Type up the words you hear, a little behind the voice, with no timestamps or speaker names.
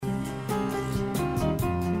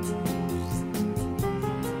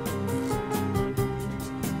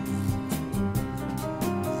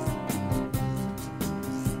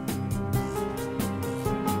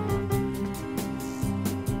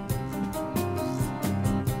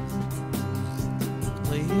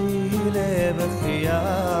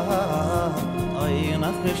بخيار أين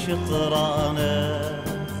خش طرانه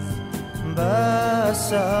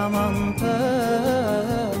بس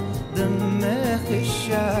منطق دم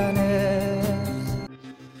خشانه.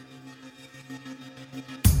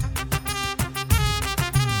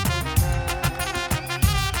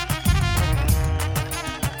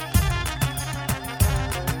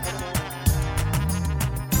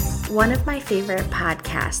 One of my favorite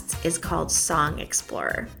podcasts is called Song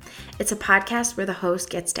Explorer. It's a podcast where the host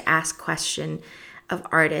gets to ask questions of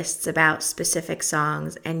artists about specific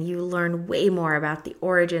songs, and you learn way more about the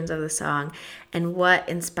origins of the song and what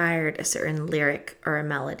inspired a certain lyric or a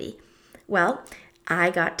melody. Well, I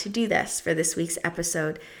got to do this for this week's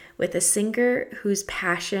episode with a singer whose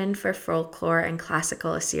passion for folklore and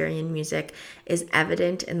classical Assyrian music is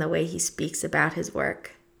evident in the way he speaks about his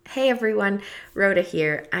work. Hey everyone, Rhoda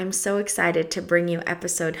here. I'm so excited to bring you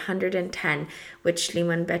episode 110 with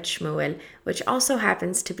Shlimon Bet Shmuel, which also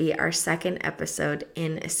happens to be our second episode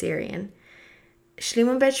in Assyrian.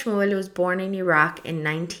 Shlimon Bet Shmuel was born in Iraq in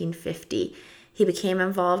 1950. He became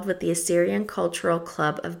involved with the Assyrian Cultural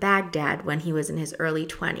Club of Baghdad when he was in his early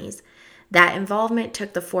 20s. That involvement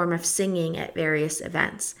took the form of singing at various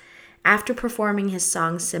events. After performing his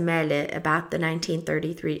song Semele about the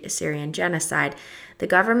 1933 Assyrian genocide, the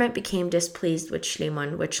government became displeased with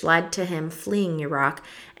Shlimon, which led to him fleeing Iraq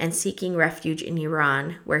and seeking refuge in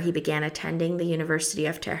Iran, where he began attending the University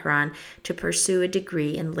of Tehran to pursue a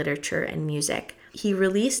degree in literature and music. He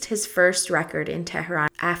released his first record in Tehran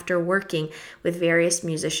after working with various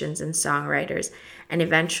musicians and songwriters, and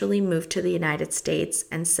eventually moved to the United States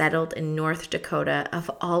and settled in North Dakota,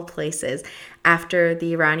 of all places, after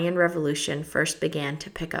the Iranian Revolution first began to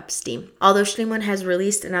pick up steam. Although Shlimon has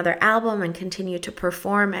released another album and continued to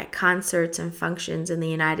perform at concerts and functions in the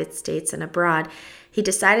United States and abroad, he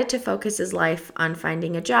decided to focus his life on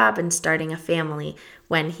finding a job and starting a family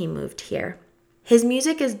when he moved here. His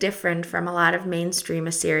music is different from a lot of mainstream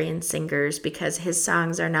Assyrian singers because his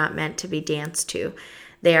songs are not meant to be danced to.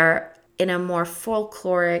 They are in a more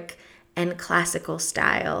folkloric and classical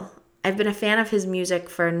style. I've been a fan of his music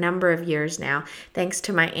for a number of years now, thanks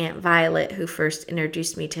to my Aunt Violet, who first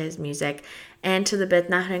introduced me to his music, and to the Beth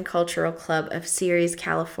Nahran Cultural Club of Ceres,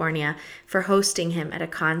 California, for hosting him at a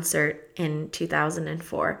concert in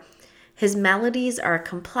 2004. His melodies are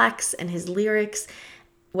complex, and his lyrics,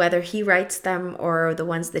 whether he writes them or the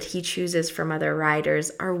ones that he chooses from other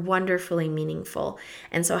writers, are wonderfully meaningful.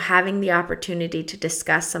 And so having the opportunity to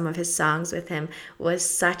discuss some of his songs with him was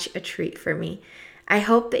such a treat for me. I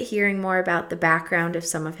hope that hearing more about the background of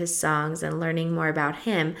some of his songs and learning more about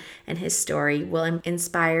him and his story will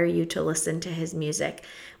inspire you to listen to his music,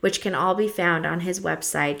 which can all be found on his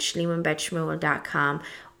website, shlimonbetshmuel.com,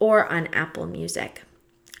 or on Apple Music.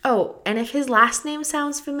 Oh, and if his last name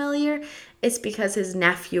sounds familiar, it's because his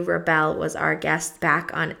nephew Rebel was our guest back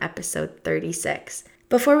on episode 36.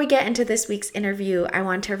 Before we get into this week's interview, I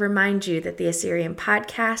want to remind you that the Assyrian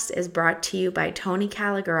podcast is brought to you by Tony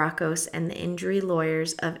Kalogerakos and the injury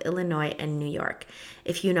lawyers of Illinois and New York.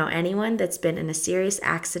 If you know anyone that's been in a serious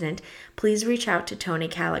accident, please reach out to Tony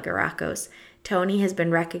Kalogerakos. Tony has been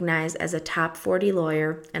recognized as a top 40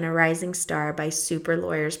 lawyer and a rising star by Super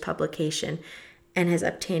Lawyers publication and has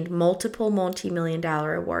obtained multiple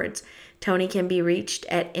multi-million-dollar awards. Tony can be reached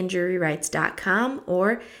at injuryrights.com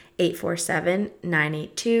or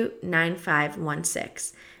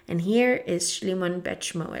 847-982-9516. And here is Shlimon Bet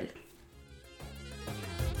Shmuel.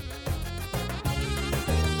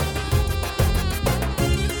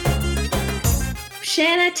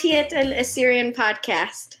 شانتية الأسيريان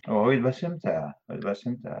بودكاست. ويد بسمتها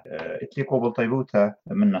اتلي قبل طيبوتا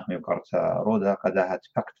منه ميقرتا رودا قداها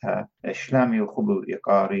تفكتها إشلامي وخبو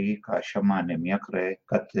إقاري كشمان ميقري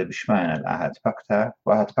قد بشمان الأهات فكتها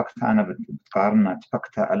وهات فكتها أنا بتقارنها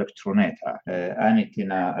تفكتها إلكترونيتها أني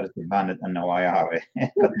تينا أرتباند أنه وياري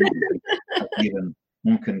تقريبا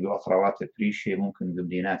ممكن بأخروات فريشة ممكن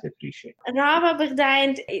بمدينات فريشة. رابع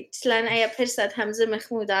بغداين تلان أي برسات همزة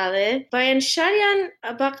محمود عليه باين شاريان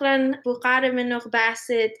بقرن بقارب منوخ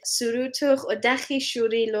باسد سروتوخ ودخي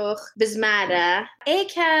شوري لوخ بزمارة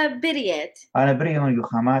إيكا بريت أنا بريون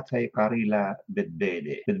يخاماتها قاريلة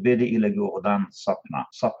بتبيدي إلى جوغدان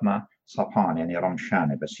صفنا صفان يعني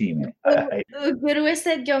رمشانة بسيمة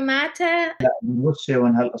وقروسة جوماتا لا بنوسي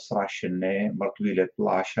وان هالأسرع الشنة مرطويلة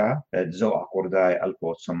طلاشة تزوع قرداي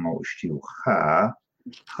ألفو تسمى واشتيوخا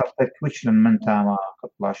خطك وش لمن تاما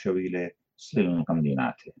قطلاشة ويلة سليل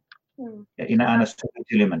قمديناتي أنا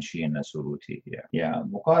سروتي لمن شينا سروتي يا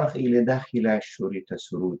بقارخ إلى داخل شريطة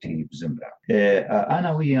سروتي بزمرة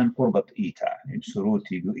أنا ويان قربة إيتا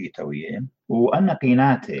سروتي جو إيتا ويان وأنا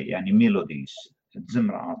قيناتي يعني ميلوديس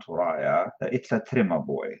زمرة تورايا إتلا تريما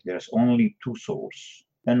بوي. There's only two souls.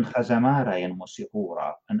 إن خزمارا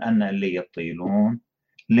ينمسيحورا أن اللي يطيلون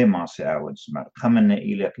لما سأود زمر خمنا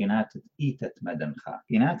إلى قناتة إيتة مدنخا.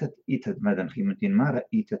 قناتة إيتة مدنخي متين مارا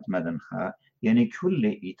إيتة مدنخا يعني كل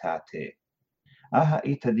إيتاتي.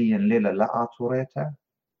 إيتة دي ليلة لا آتوريتا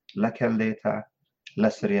لا كليتا لا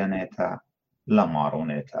سريانيتا لا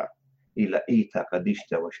مارونيتا إلى إيتا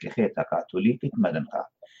قديشتا وشليخيتا كاتوليكت مدنخا.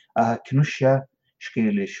 كنوشا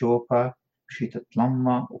شكيلي شوبا شي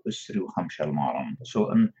تتلمى وإسري وخمشة المارن.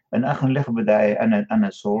 إن أخن لخ بداية أنا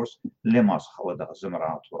سورس لما صخوة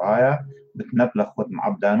الزمرة تورايا بتنبلغ خد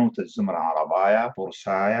معبدانوت الزمرة عربايا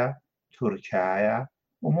فرسايا تركايا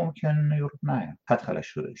وممكن يوروبنايا هدخل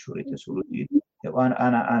شوريتا سولوتي.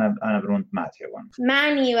 أنا برونت ماتي وان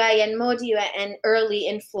معني وين مودي وين early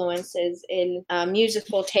influences in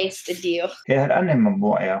musical taste ديو. هي هالأنا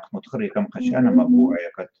مبوعي متخري كم قش أنا مبوعي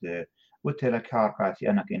قد وتلا كاركاتي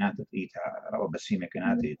أنا كيناتت إيتا أو بسيمة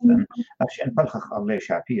كيناتي عشان بلخخ الله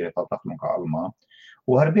شعبية تلتقل من قالما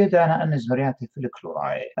وهربيدا أنا أن زمرياتي في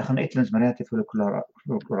الكلوراي أخنا إتلن زمرياتي في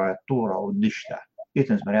الكلوراي طورة ودشتا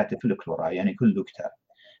إتلن زمرياتي في الكلوراي يعني كل دكتور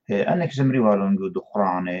أنك زمري والون جو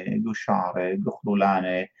دخراني جو شعري جو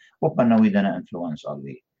خلولاني وبنويدنا إنفلونس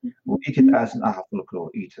علي وإيكت أسن أحد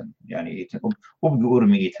فلكلور إيتن يعني إيتن وبقى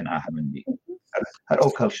أرمي إيتن أحد من دي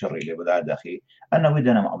هالأوكل شري اللي بدأ داخي أنا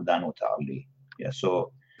ودنا ما أبدانو تعلي يا سو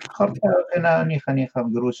خرط أنا نيخا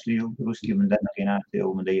جروسلي من دنا قناتي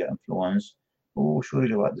ومن دي إنفلونس وشوري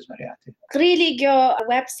لواد زمرياتي. قريلي جو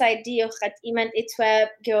ويب سايت ديو خد إيمان إتوا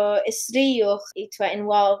جو إسريو إتوا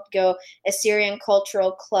involved جو Assyrian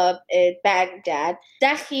Cultural Club Baghdad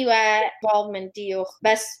داخي و involvement ديو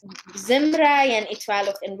بس زمرة يعني إتوا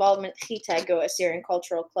لوخ involvement خيتا جو Assyrian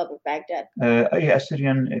Cultural Club of Baghdad. أي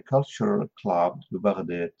Assyrian Cultural Club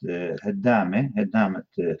ببغداد هدامة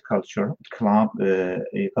Culture Club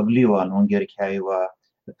قبليوا نونجريك هاي و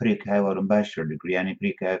بريك هاي والمباشر ديجري يعني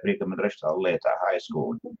بريك مدرسة الله تاع هاي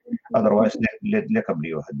سكول otherwise لك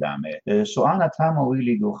بليو هدامة سو أنا تاما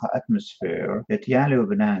ويلي دوخا أتموسفير تيالي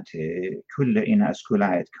وبناتي كل إنا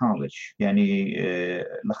أسكولايت كولج يعني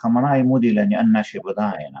لخمناي مودي لأني أنا شي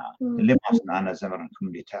بضاينا اللي ما أصنع أنا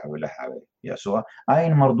زمرنكم دي تعوي لحاوي يا سوا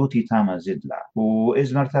أين مردوتي تاما زدلا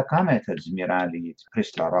وإزمرتا قامت الزميرالي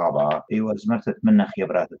بريسلا رابا إيوه إزمرتا من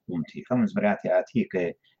خبرات التومتي فمن زمرياتي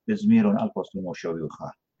آتيك زميرون ألبوس لموشو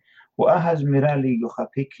يوخا وأهز ميرالي يوخا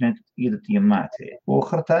بيكنت إيدت يماتي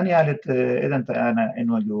وخرتاني قالت إذا أنت أنا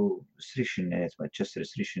إنو جو سريشن تشستر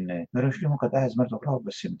سريشن نريش لهم قد أهز مرتو قراو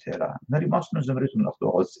بس يمتيرا نري ماصنو زمريتو من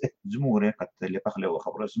أخذ زموري قد اللي بخلي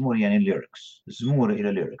وخبره زموري يعني ليركس زموري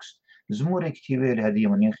إلى ليركس زموري كتيبه لي هدية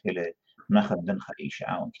من يخلي ناخد دنخ إيش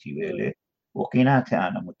عاون كتيبه لي وقيناتي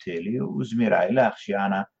أنا متالي وزميراي لا أخشي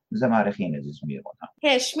أنا زمارخين زميرونها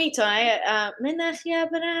هي شميتو من أخيا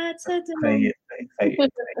برات خي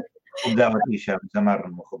ودعوة إيشا زمار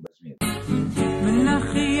المخبز زمير من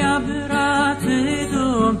أخيا برات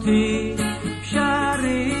دومتي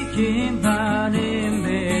شاركين بانم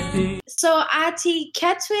بيتي So آتي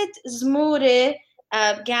كتوت زموري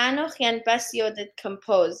بجانوخ ين بس يودت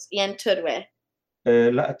كمبوز ين تروي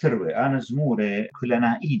لا تروي أنا زموري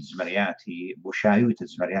كلنا إيد زمرياتي بوشايوت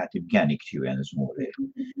زمرياتي بجاني كتير يعني زموري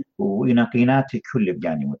وإنا قيناتي كل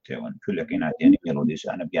بجاني متون كل قيناتي يعني ميلوديس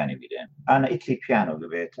أنا بجاني بدين أنا إتلي بيانو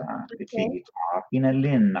ببيتها إتلي جيتار إنا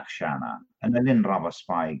لين نقشانا أنا لين رابا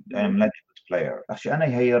سباي أنا ملادي بلاير أخشي أنا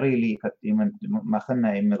هي ريلي قد ما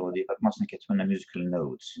خلنا الميلودي قد مصنع كتبنا ميوزيكال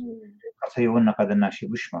نوتس قد هي قلنا قد الناشي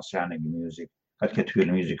بش مصر يعني بميوزيك قد كتبوا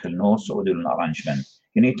الميوزيكال نوتس وديلوا الأرانجمنت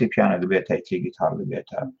يعني إتلي بيانو ببيتها إتلي جيتار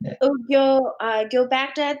ببيتها جو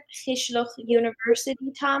باغداد خيشلوخ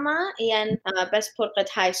يونيفرسيتي تاما ين بس برقة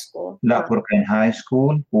هاي سكول لا برقين هاي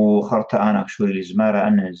سكول وخرت أنا شوي لزمارة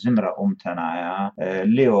أن الزمرة أمتنايا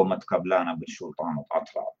ليو متقبلانا بالسلطان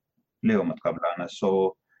وطاطرة ليو متقبلانا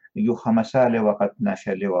سو يو خمسالي وقت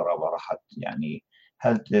ناشا ليو رابا راحت يعني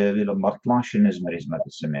هل مرطلاش النزمر يزمر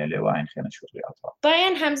السمالي وين خينا شو رياضة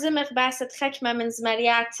باين همزمخ باسد خكمة من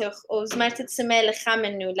زمرياتخ وزمرت السمالي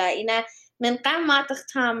خامنو لاينا من قام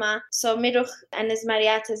تختاما سو ميروخ أن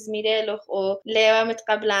زمريات زميريلوخ وليوا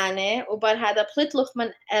متقبلانه وبر هذا بلطلوخ من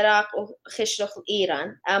العراق وخشلوخ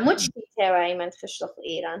إيران مجتي تواي من خشلوخ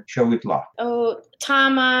إيران شو يطلع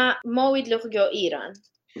وتاما مويد لوخ جو إيران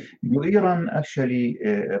جو إيران أكشلي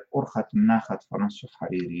أرخت مناخت فرنسا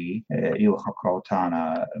حريري يو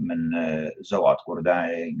خقراوتانا من زوات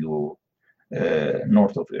قرداء جو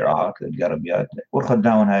نورث اوف العراق الغربيات أرخت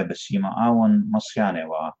داون هاي بسيما آون مصيانة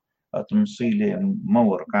وتمصيلي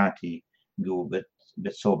مورقاتي جو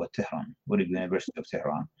بتصوبة تهران وريد يونيفرسيتي اوف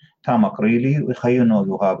تهران تاما قريلي ويخينوا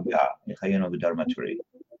يغاب يخينوا بدرمتري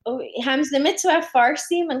همزة متوا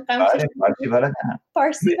فارسي من قام فارسي بلدها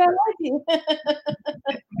فارسي بلدي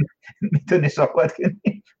متوني صوت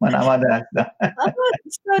كني ما أنا ما دهت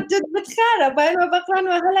جد بتخارة باين ما بقران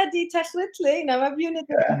وهلا دي تخلت لي ما بيونت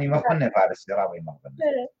يعني ما كنا فارسي رابي ما كنا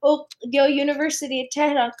جو University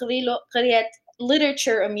تهران قرية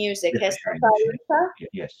literature and music yes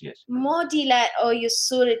موديلا أو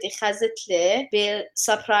يصورة خزت لي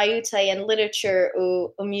بالسبرايوتا ين literature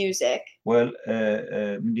و music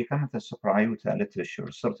من دي كانت السبرايوتا literature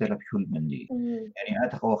صرت لها بكل من دي يعني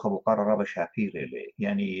أتخوى خبو قرر شافير لي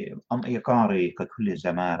يعني أم إيقاري ككل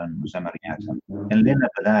زمان وزمريات يعني لنا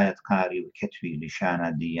بداية قاري وكتبي لشانة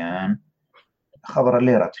ديان خبر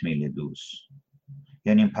اللي رتمي لدوس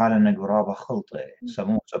يعني مبالا نقرابة خلطة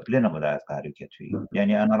سموه سبلنا بداية قاري كتبي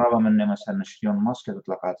يعني أنا رابا من مثلا شلون ماسكة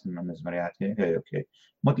اطلقات من زمرياتي أوكي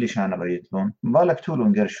مدليش أنا بريتلون بالك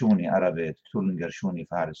تولون قرشوني عربي تولون قرشوني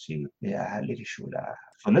فارسي يا أهلي شو لا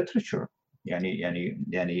literature يعني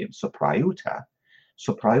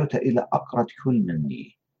سبرايوتا إلى أقرد كل من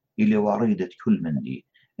دي إلى وريدة كل من دي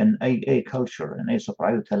إن أي culture إن أي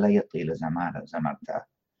سبرايوتا لا يطي لزمانتا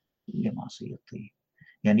اللي ما سيطي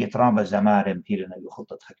يعني ترابة زمان مثيلنا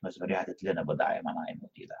يخطط حكمة زمريات لنا بداية مناي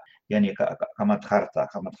مديلا يعني كما تخرطة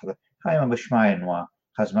هاي ما بشماين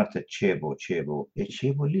وخزمرت تشيبو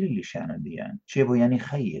اللي شان ديان تشيبو يعني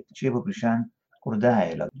خيط تشيبو بلشان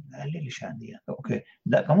قرداي اللي شان ديان اوكي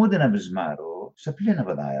دا كمودنا بزمارو سبلنا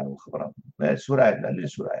بداية وخبرة سوراي اللي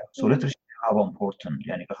سوراي سورتر هذا important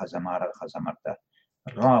يعني خزمرت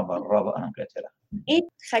الرابع أنا قلت له إيه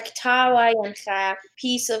خكتاوا ينخا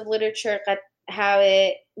piece of literature قد how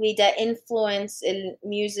we da influence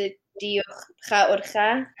الموسيقى ديو خا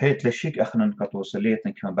أرخا هيت لشيك أخنا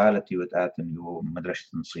كتوصليتن كما بالتي وتآتن يو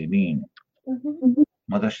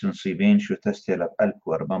مدرسة نصيبين شو تستيل ب1450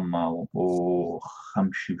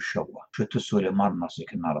 وشوة شو تسولي مرنصي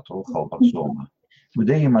كنا رطروخة وبرزومة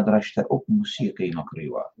وداي مدرسة أب موسيقي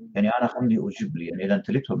مقريوة يعني أنا خمدي أجيب لي يعني إذا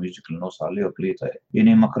انتليتو ميوزيكال نوصل لي وقليته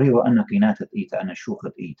يعني مقريوة أنا قيناتت إيتا أنا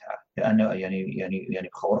شوخت إيتا يعني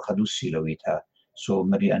بخور خدوسي لويتها سو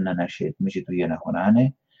مري أننا ناشيت مجد ويانا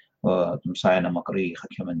هناني ومصاينا مقري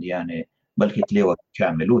خكمن دياني بلكي تليوة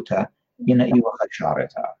كاملوتا هنا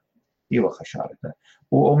إيوة خشارتها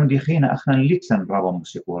ومن خينا أخنا ليتسن رابا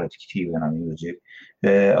موسيقورة كتير أنا ميوزيك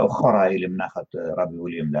أو خراي اللي مناخد رابي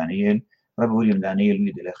ويليام دانييل ويد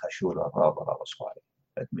اللي خشور رابا صواري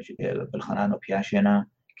بالخنانو بياشينا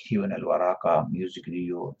كتير الوراقة ميوزيك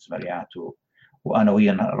ديو زمرياتو وأنا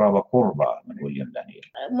ويا رابا قربة من ويليام دانييل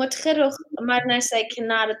متخرخ مرنا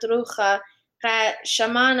ساكنار دروخة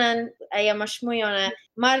شمانا أي مشمويونا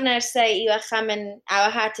مرنا ساي إيوه خمن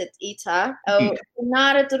أوهاتت إيتا أو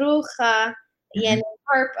نار دروخة يعني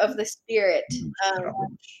harp of the spirit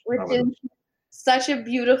which is such a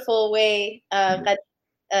beautiful way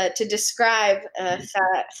to describe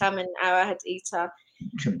خمن أوهات إيتا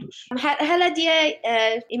هلا دي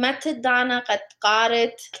إمت دانا قد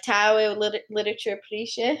قارت كتاوي و literature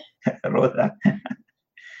بريشة رودا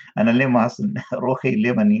أنا اللي ما روحي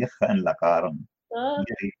اللي منيخ أن لقارن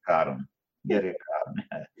جري كارن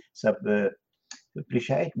سب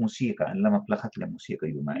بريشايت موسيقى أن لما بلغت لموسيقى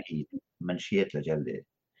يومائي منشيت لجلد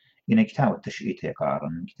يعني كتاوة تشريط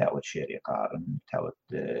قارن كتاوة شعر قارن كتاوة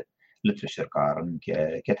literature قارن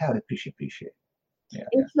كتاوة بريشة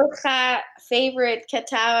إنتوخا favorite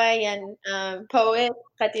كتاوة ين poet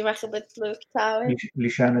قديمة خبت له كتاوة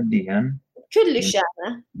لشان الديان كل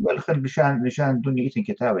شانة بالخل لشان دنيا إتن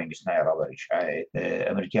كتاوة إنجسنا يرابا ريشايت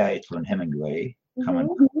أمريكا إتلون هيمنغواي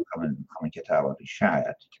خمن كتاوة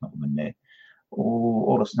ريشايت كما منه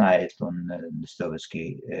وأورسنا إتلون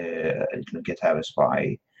دستوفسكي إتلون كتاوة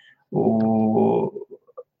سباي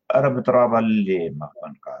وأرب رابا اللي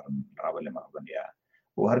مغبن قارن رابا اللي مغبن يعني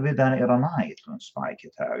وهربي دانا إيراناي إتلون سباي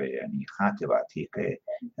كتاوة يعني خاتباتي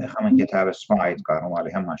خمن كتاوة سباي قارن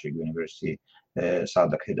والي هماشي يونيفرسيتي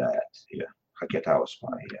صادق هدايات كتاوة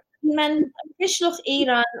سباي من خشلوخ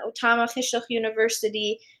إيران وتاما خشلوخ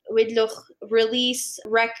يونيفرسيتي ودلوخ release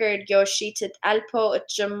record يوشيتت ألبو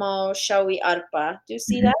اتجمو شوي أربا do you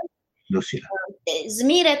see that? لوسيلا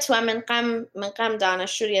زميرة من قام دانا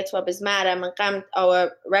شورية بزمارة من قام أو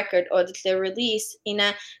record أو دتل release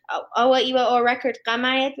إنا أو إيوه أو record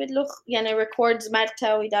قامايت بدلوخ يعني record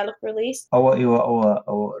زمارته ويدالوخ release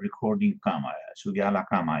أو recording قامايت سوقي على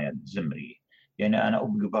قامايت زمري يعني أنا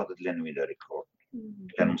أبقى بعض لأنه إذا record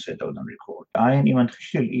كانوا مسيدوا دم ريكورد عين إيمان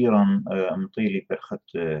خشل إيران مطيلي برخت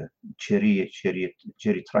تشيري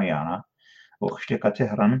تريانا وخشتك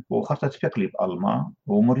تهران وخطت فكلي بألما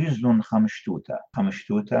ومريزلون خمشتوتا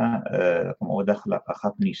ودخل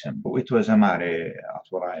أخذ نيسم وإتوا زماري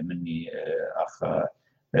أطوراي مني أخ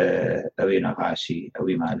أوي نقاشي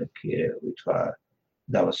أوي مالك ويتوا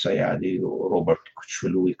داو الصيادي وروبرت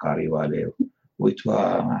كوتشلوي قاري والي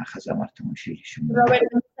ويتوا مع خزامرت مشيلي شمو روبرت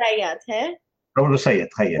سياد هي روبرت سيد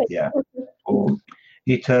خيط يا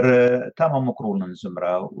يتر تمام مقرون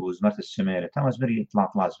زمرة وزمرت السميرة تمام زمري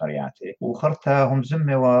طلع زمرياتي وخرتها هم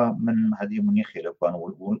زمة ومن هدي منيخي لبان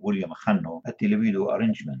وليام خنو التلفيدو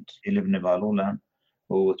أرينجمنت اللي بنبالولا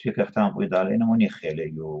وتفيك اختام بيضا لأنه منيخي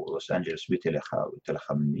ليو لوس أنجلس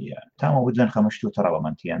بيتلخا مني تمام ودن خمشتو ترى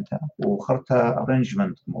بمنتيانتا وخرتها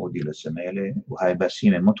أرينجمنت مودي للسميلة وهاي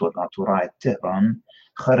بسيمة متوت ناتوراي تهران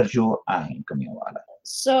خرجوا آهين كم يوالا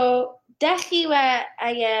So دخي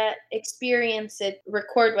وأي experience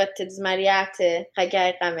record وتزمريات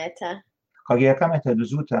خجاي قامتها قاقيا كامتا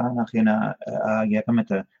لزوتا أنا خينا قاقيا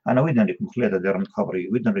كامتا أنا ويدن لك مخلية ديرن خبري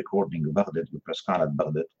ويدن ريكوردينج بغداد ببرسكالة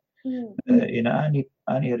بغداد إنا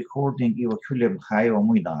أني ريكوردينج إيوه كل مخايا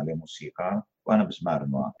وميدا على موسيقى وأنا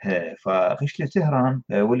بسمارنوا فخش لي تهران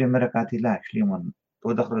واللي مرقاتي لاش ليمون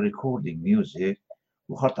ودخل ريكوردينج ميوزك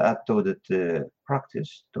وخرت أب تودت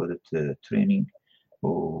براكتس تودت ترينينج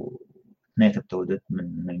ونيتب تودت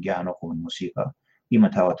من جانوك ومن موسيقى إما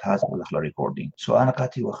تاوت هذا ودخل ريكوردينج سو أنا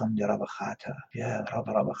كاتي وخمدي رابخاتها يا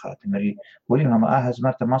رابخات مري ولي ما أهز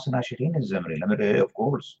مرت ما صنع شيخين الزمري لمري أوف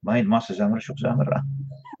كورس ما يد ماس زمر شوف زمرة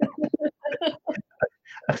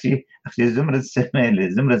أختي زمرة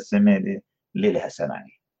السمالي ليلها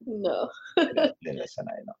سنعي no ليلها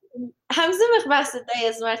سنعي همزمخ بس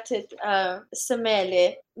داي زمرت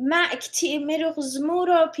سمالي ما كتير مروغ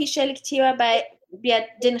زمورو بيشل كتير بيد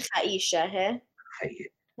دن خايشة هي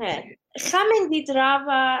خمن دي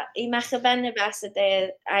درافا إما خبرنا بس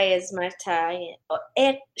داي زمرتها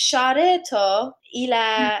شارته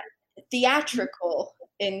إلى theatrical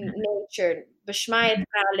in nature بشماية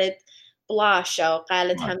قالت بلاشة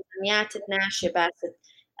وقالت همزميات تناشي بس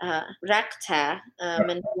رقتها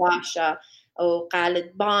من بلاشة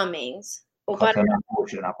وقالت bombings وخطنا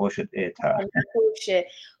نقوشة إيتها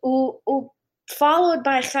و followed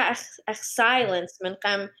by silence من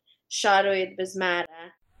قام شارويد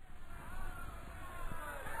بزمارة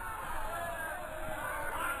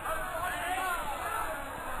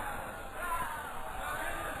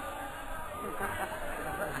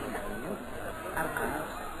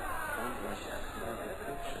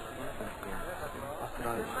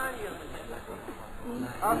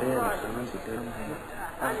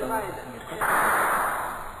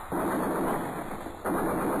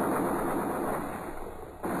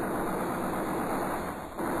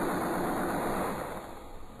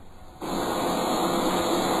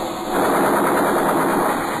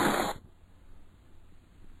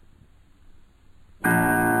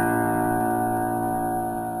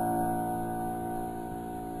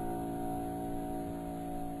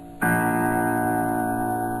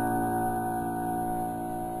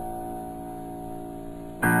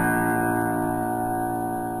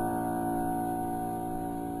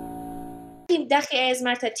داخل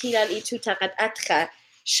زمرت تيلا الإيتو تقد أدخل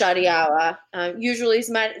شارياوا usually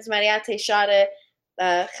زمريات شارع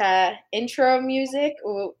خا intro music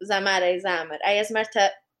وزمارة زمر أي زمرت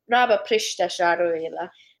رابع بريشتا شارويلا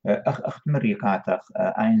أخت مريقاتك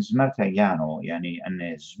أين زمرت يانو يعني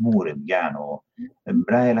أن زمور يانو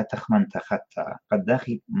برايلة تخمن تخطى قد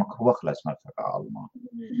داخل مقروخ لزمرتك عالما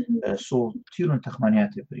سو تيرون تخمنيات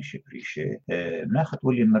بريشي ناخد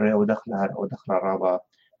ولي مرة ودخل رابع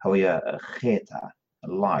هوية خيتا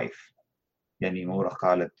لايف يعني مورا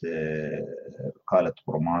قالت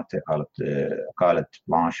برماتي قالت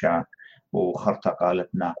بلانشا وخرطة قالت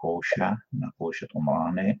ناقوشة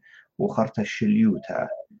أمراني وخرطة شليوتا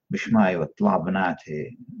بشماي وطلع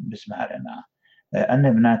بناتي بسمارنا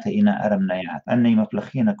أن بناتي إنا أرمنيات أني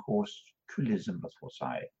مفلخين كورس كل زمرة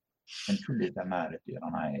فوصاي من كل زمارة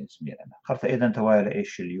إيراناي زميرنا خرطة إذا توايل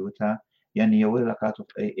إيش شليوتا يعني يويل قاتل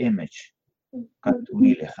أي إيمج قد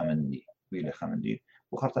ويلي خمندي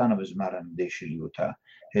وخرت أنا بزمارة من ديش اليوتا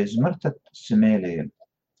زمرت السمالة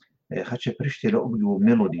خدش برشتي لأبيو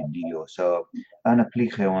ميلودي ديو سو أنا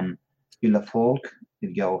بليخيون إلا فولك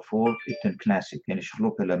الجاو فولك إتن كلاسيك يعني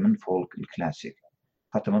شخلوك إلا من فولك الكلاسيك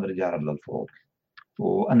حتى مدري جارة للفولك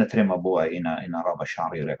وأنا تريما بوا إنا رابا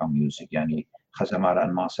شعري رقم ميوزك يعني خزمارة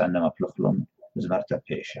أنماسة أنما بلخلم زمرت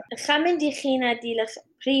بيشا خمن دي خينا دي لخ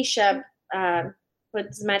بريشا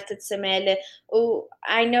with زمرت سمالة و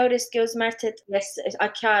I noticed جو زمرت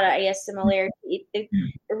أكارا أي similarity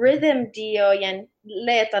rhythm ديو يعني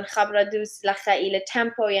ليتن خبرة دوس لخا إلى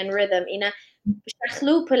tempo يعني rhythm إنا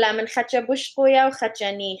بشخلو بلا من خدشة بشقويا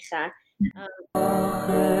وخدشة نيخا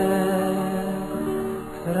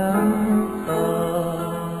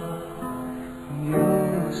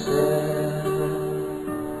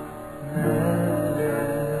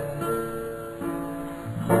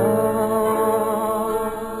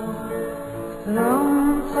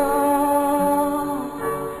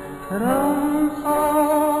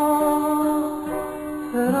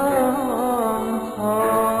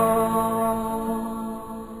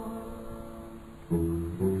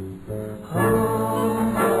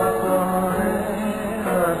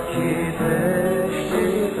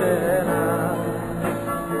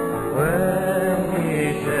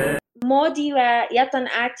يطن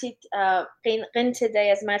آتيت قنت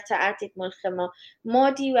دي زمرتا آتيت ملخمو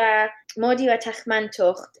مودي وتخمن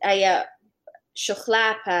تخت أي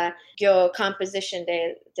شخلاپا جو composition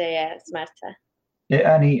دي زمرتا.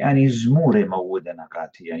 أني زموري مودنا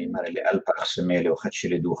قاتي يعني مرة اللي ألبا أخسميلي وخدش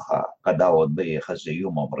لي دوخا قداوض بي خزي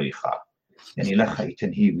يوم بريخا يعني لخي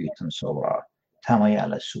تنهيبي تنصورا تاما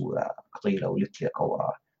يالا سورة قطيلة ولتلي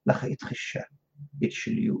قورا لخي تخشى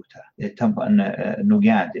يتشليوتا تمبو أن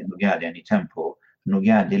نقاد يعني تمبو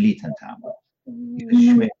نقاد لي تنتامو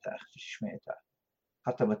شميتا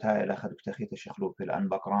حتى بتاعي لأخذ بتخيت شخلوب الآن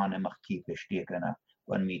بقرانة مختيب شديكنا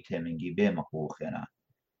وأن ميتة من جيبه مقوخنا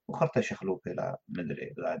وخرت شخلوب إلى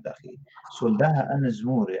مدري بعد داخلي سولدها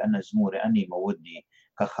أنا زموري أني مودي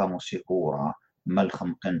كخا موسيقورة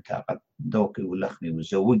ملخم قنتا قد دوكي ولخمي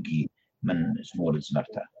وزوجي من زمور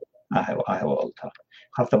زمرتا آهي وقلتها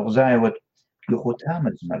خرت بغزاي ود يخوت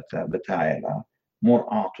آمد زمرتا بتاعي مور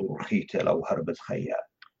آطو رخيتي لو هربت خيا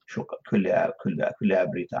شو كل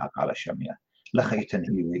أبريتا على شمية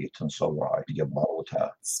لخيتن هي تنصورة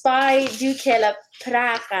يجبروتها سباي دوكيلا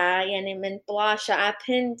براقة يعني من بلاشة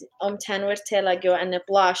أبند تنورتيلا جو أن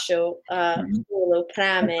بلاشو قولو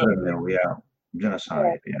برامي يا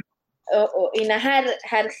جنسايد إن هر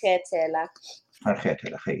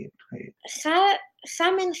خيتيلا خير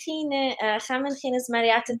خامن خين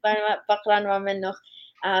زمريات بقران ومنه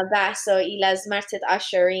بعثو إلى زمرتة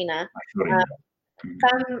أشورينا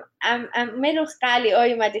ملوخ قالي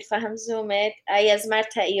أوي ما دي فهم زومت أي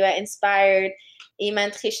زمرتها إيوه inspired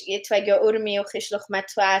إيمان تخش يتوجه أورمي وخشلوخ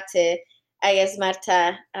متواتي أي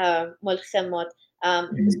زمرتها ملخمت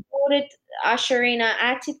زمورة أشورينا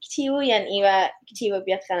آتي كتيو يعني إيوه كتيو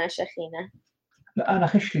بيتخنا شخينا لا أنا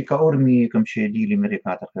خشلي كأورمي كم شيء دي لي مري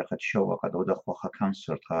باتر قد شو قد ودخوخا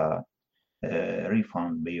كانسرتها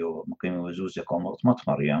ريفاند بيو مقيم وزوزة كومرت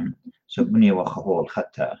مريم سبني وخهول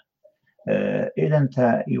خطة إذا أنت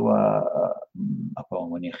إيوا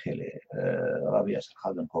أقومني خلي ربيع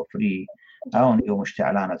الخادم كوفري أو يوم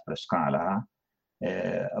اشتعلانة برسكالها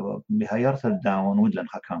بهايرت الداون ودلن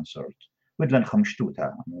كونسرت ودلن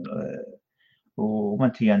خمشتوتا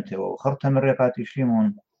ومنتي أنت وخرتها من ريباتي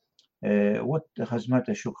شليمون وت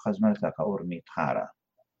خزمته شوك خزمته كأورمي تخارا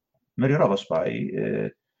مري رابس باي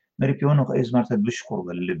مري بيونو إزمرت بشكر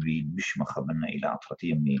باللبي بشمخ بنا إلى عطرة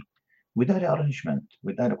يمي وداري أرنجمنت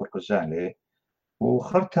وداري كركزالي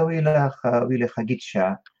وخرتا ويلا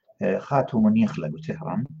خاجيتشا خاتو من يخلق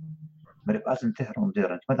تهران مريب أزن تهران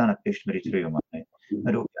ديرنت ماذا أنا بيشت مري تريو ماني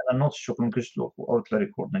مريب أنا نوت شكرا كسلوك وأوتلا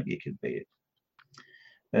ريكورد نقيك البيت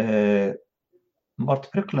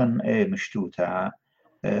مرت بريكلن مشتوتا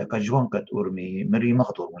كجوان قد أرمي مري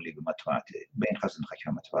مغدور من اللي متواتي بين خزن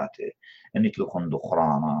خشا متواتي نيتلوخن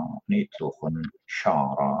دخرانا نيتلوخن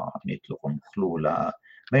شارة نيتلوخن خلولة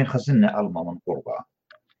بين خزننا ألما من قربة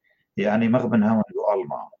يعني مغبن هون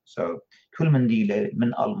ألما كل من دي من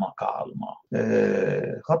ألما كألما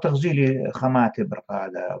خط غزيلي خماتي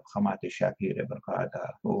برقادة وخماتي شاكيرة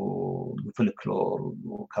برقادة وفلكلور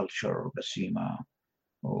وكالتشر بسيمة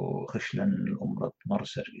وخشلن الأمرة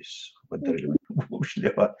مرسريس بدري وش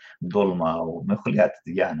لها ظلمة ومخليات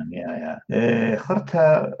ديانا يا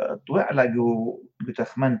خرتها طوع لجو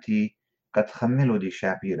بتخمنتي كتخملوا دي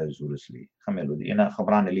شابيرة زورسلي خملوا دي أنا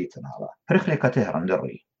خبران لي تنهلا فرخلي كتهرن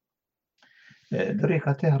دري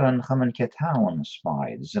كتهرن خمن كتهاون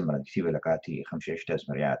سبايد زمرة كتيب لكاتي 5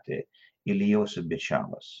 مرياتي اللي يوسف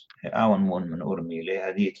بتشارلز آون مون من أورمي لي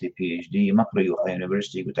هديت لي PhD مقريو في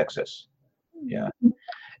يونيفرسيتي بتكساس يا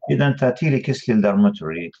إذا أنت تيلي كسلي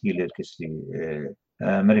الدرمتوري تيلي كسلي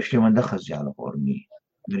مريش لي من دخل زيالة أورمي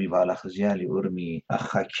مري بالا خزيالي أورمي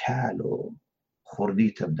أخاكالو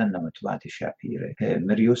خرديت بدنا متبعتي شابيرة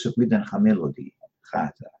مري يوسف بدنا خميلودي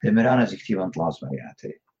خاتا مري أنا زكتيبا طلاز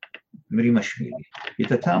مرياتي مري مشميلي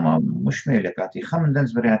يتتاما مشميلي كاتي خمن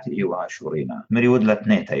دنز مرياتي إيوا شورينا مري ودلت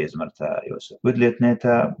نيتا يزمرتا يوسف ودلت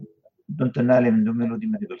نيتا دنت نالي من دميلودي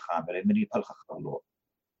مري بالخامرة مري بالخ خلو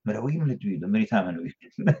مروي من الدويل مري ثامن وي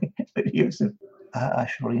مري يوسف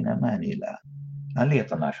شورينا ماني لا اللي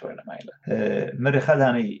يطلع شورينا ماني لا مري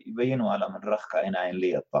خذاني يبينوا على من رخكا إن عين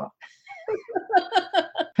لي الطا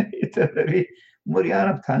يتبري مري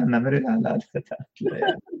أنا بتاعنا مري لا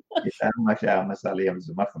ما شاء مسألة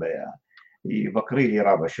يمز مخبة يا بقري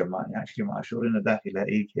رابع شما يعني شي ما شورينا داخلها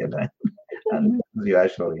إيك يلا خذيوا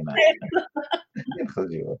شورينا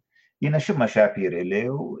خذيوا هنا شما شابير إليه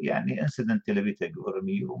ويعني إنسيدنت اللي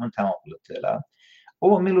بيتقرمي ومن تمام قلت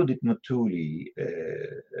هو ميلودي متولي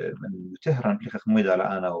من تهران في خميد على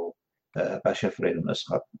أنا وباشا فريد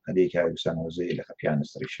مسقط هذيك هاي سنة وزي اللي خبيان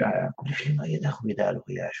استري الشاعر كل شيء ما يدخل يداله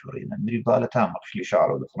يا شورينا مري بالا تامر شلي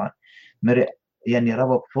شعره دخلان مري يعني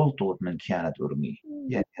رابا بفلطوت من كانت أرمي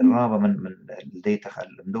يعني الرابا من لدي تخل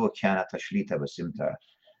دو كانت تشليتها بس امتى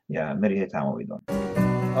يا مريه تعمو إيدون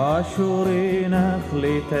أشورينا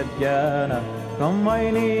خليت ديانا كم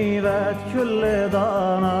عيني ذات كل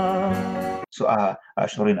ضانا سؤال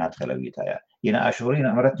أشورين أدخل بيتها يعني أشورين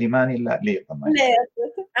أمرتني ماني لا ليه طمعني لا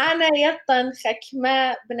أنا يطن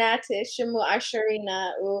خكمة بناتي شمو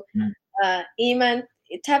عشرينا و إيمان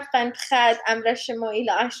تبقى بخاد أمر شمو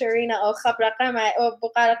إلى عشرينا أو خبر قمع أو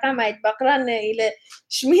بقرة قمع بقرن إلى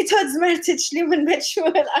شميتو زمرت تشلي من بتشو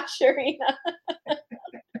العشرينا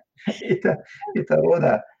إتا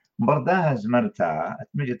رودا برداها زمرتا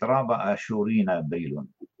تمجي رابا أشورين بريلون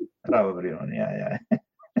رابا بريلون يا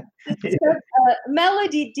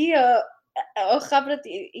melody ديو أو خبرت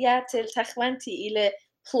ياتل تخوانتي إلى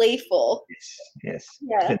playful يس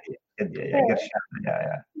yeah خدي يا قرشان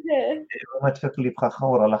يا وما تفكر لي بخا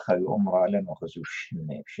خورة لخا يومرا لأنه خزو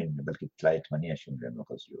شن بلكي تلاقي 8 شن لأنه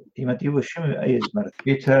خزو إما تيو شن أي زمرت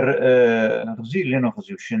بيتر خزي لأنه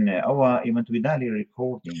خزو شن أو إما تبدالي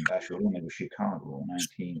ريكوردينج أشورون بشيكاغو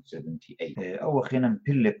 1978 أو خينا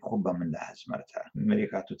مبلي بخبة من لها زمرتها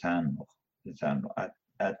مريكاتو تانو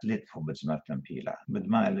أتلت خبة زمرتها مبيلا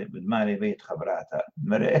بدمالي بيت خبراتها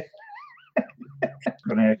مري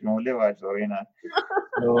كنا مولي واجورينا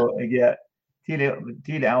لو إجا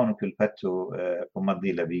تيلي عاونو كل فتو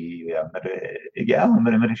كمضي لبي يا مر إجا عاون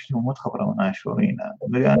مر شنو مو تخبره وناشورينا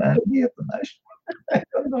مري أنا بيت ناش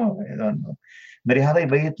مري هذا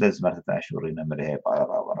يبيت لازم تاشورينا مري هي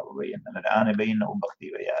بارا بينا مري أنا بينا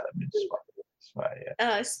وبختي ويا من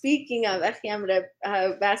speaking of أخي أمر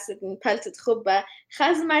باسد نبلت خبة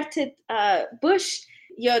خاز مرتد بوش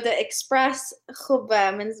يودا إكسبرس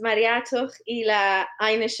خبة من زمرياتوخ إلى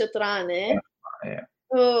عين الشطرانة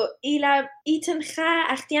وإلى إيتن خا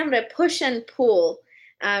أختي أمر push and pull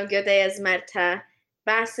يودا يزمرتها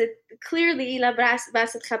باسد clearly إلى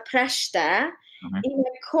باسد خا برشتا إلى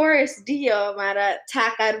chorus ديو مرة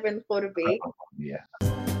تاقر بن قربي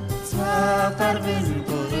تاقر بن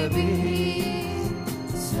قربي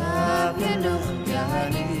سابنخ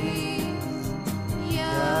يعني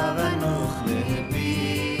يا بنخ لبي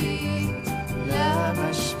لا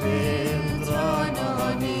مشبه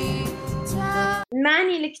دراناني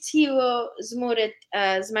معني لكتيو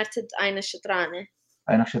زمرتد عين الشطرانة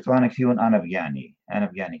أنا الشطرانة كتيون أنا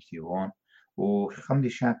بيعني كتيون وخمدي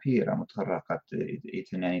شابيرة متخرقة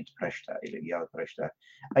إتناني تبرشتا إلى جاو تبرشتا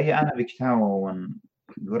أي أنا بكتاون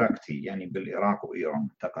دوركتي يعني بالعراق وإيران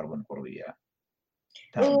تقربا قربية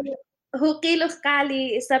هو قيلو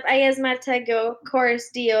قالي سب أي زمرتاجو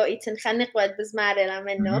كورس ديو إتن خنقود بزمارة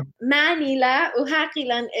منه معني لا وهاقي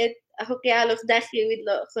لان هو قيالو داخلي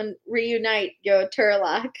ويدلو خن reunite جو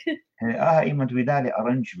ترلاك إيمان تبدالي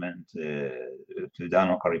arrangement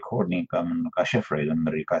تبدانو كريكوردينج من قاشفريدون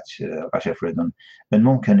مريكات قاشفريدون من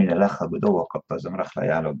ممكن إلى الأخ بدو قطة زمرخ لا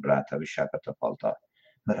يعلو براتا بالشاكة تفالتا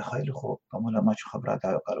مري خيلي خوب كمولا ماشو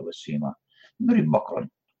خبراتها قالوا بالسيما مري بقرن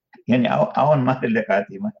يعني أول ما اللي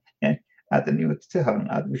قاتي ما يعني هذا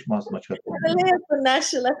وتسهرن هذا مش ماس ما شفتون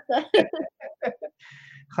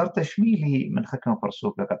خرط تشميلي من خكمة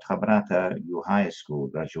برسوك لقد خبراته يو هاي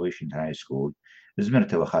سكول graduation هاي سكول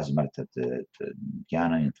زمرته وخازمرته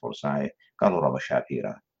كيانا ينتفرصاي قالوا ربا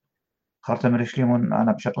شابيرة خرط مرشليمون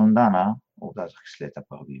أنا بشكل دانا وذات خسليته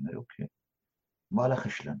بغبي مروكي بالا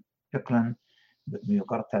خشلن فكلا بدميو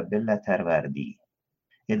قرطة بلا ترواردي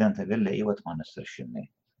إذا أنت بلا إيوة ما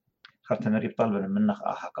نسترشني خرط مريب طالبا منخ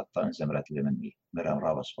قطة انزمرت لي مني مرام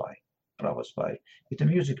رابس باي إذا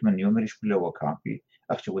ميوزك مني ومريش كله وكافي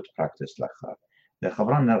أخشى ويت براكتس لخا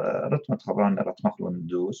خبرنا رتم خلون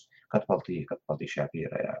ندوس قد بلطي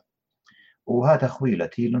شابيرة يعني وهذا خويلة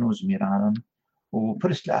تيلن وزميران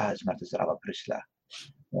وبرسلا أهز زرابة برسلا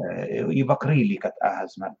يبقري لي قد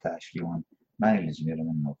أهز شلون ما يلزمير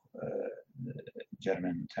منه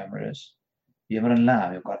جرمن تامرس يمرن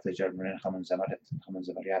لا يقارت جرمن خمن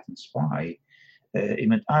زمريات سباي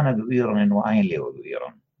إمت أنا بإيران وأين لي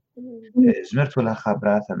بإيران زمرت ولا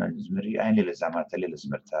خبرات من زمري أين اللي زمرت اللي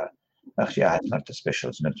زمرتها أخشي أحد زمرت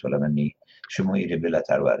سبيشال زمرت ولا مني شموي اللي بلا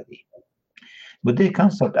تروردي بدي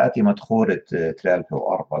كانسرت آتي مدخورة 3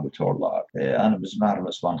 بتورلا أنا بزمار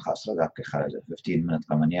مسوان خاصة ذاك خارج 15 minutes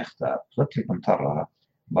كمان يختار طلعت لي كنترها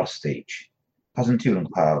برستيج حزنتيون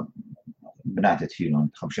بنات تفيلون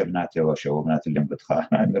خمسة بنات وشو بنات اللي بدخل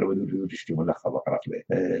مرودو يشتي ولا خبر لي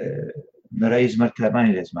مريز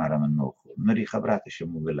مرتباني لازمارة منه مري خبرات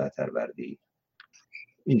شمو بلا تربردي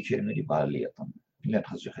إيش مري بالي طم لين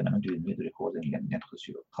خزيو خنا من دون ميدري كودن لين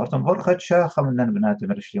خزيو خاطر برخت شاخ من بنات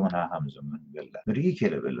مرشلي وانا همز من بالله مري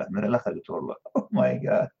كله بالله مري لا خلت والله او ماي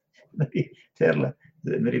جاد مري تيرلا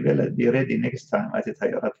مريبلا دي ريدي نيكست تايم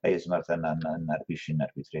أتتهيرت أي زمرت أن نربيشين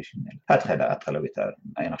أدخل بيتر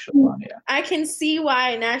أي نقشة ثانية. I can see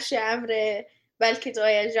why ناشي عمري بلكي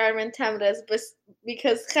دويا جارمن تمرز بس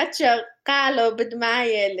because خدشة قالوا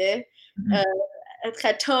بدمايلة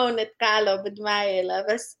خدتون قالوا بدمايلة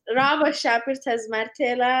بس رابع شابر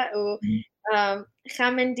تزمرتلا و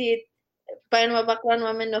خامندي بين وبقران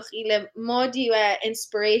ومنه خيلة مودي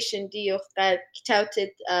وإنسبريشن ديو قد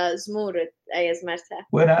كتوتت زمورت أي زمرتها.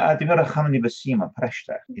 وأنا أعتبر خامني بسيمة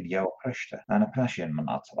برشته إدياو برشته أنا براشين من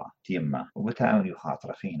أطرا تيمة وبتعاوني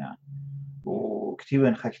خاطر فينا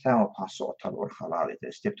وكتير خكتاو بحصو أطر والخلالي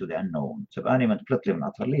تستبتو لأنه سباني من تلتلي من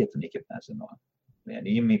أطر ليه تني كيف نازل يعني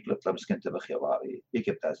يمي بلتلا بس كنت بخياري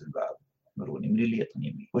يكيب تازل الباب مروني من اللي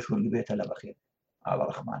يطنيمي وش هو اللي بيته لا بخير على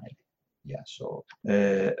رخماني يا سو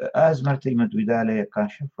أزمرتي مدودالي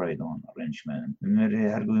كاشف فريدون أرينجمنت مري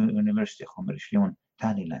هرجو يونيفرسيتي خمر شلون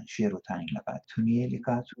تاني لان شيرو تاني لقات توني اللي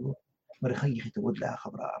كاتو مري خيخي تقول لها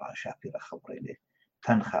خبر أراشا في خبر اللي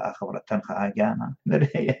تنخى خبر تنخى أجانا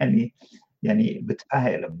مري يعني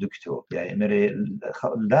بتأهل بدكتور يعني مري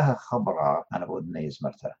لها خبرة أنا بقول نيز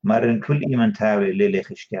مرتا مرن كل إيمان تاوي اللي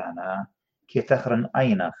خشكانا كي تخرن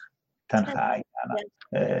أينخ تنخى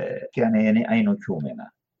أجانا يعني أينو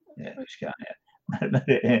شومنا خشكانا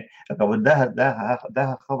قبل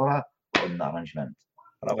ده خبرة قلنا أرنجمنت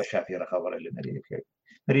رابع شافير خبر اللي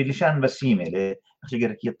مري لشان بسيمة ليه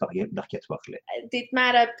أخشي كي دخيت بخلي ديت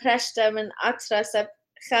مرة برشته من أطرس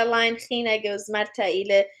خلاين خينا جوز مرتا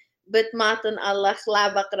إلى بتماطن الله خلا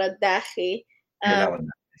بقرة داخي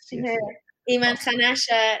إيمان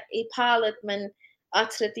خناشة إبالت من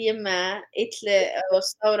أطرت يما إتل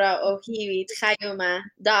وصورة أو هيوي تخيومة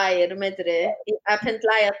داير مدري أبنت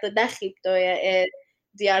لا يتدخي بدوية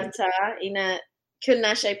ديارتا إنا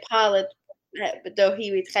كلنا شيء بالت بدو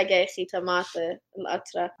هيوي تخيجي خيطمات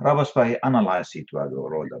الأطرة رابس باي أنالايسيت واجو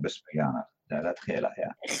رودا بس بيانا لا تخيلها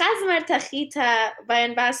يعني خازمر تخيتا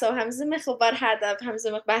بين باسو همزمخ وبر هذا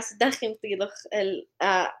همزمخ باس دخيم طيلخ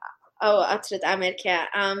أو أطرد أمريكا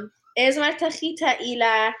إزمر تخيتا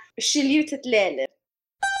إلى شليوتة ليلة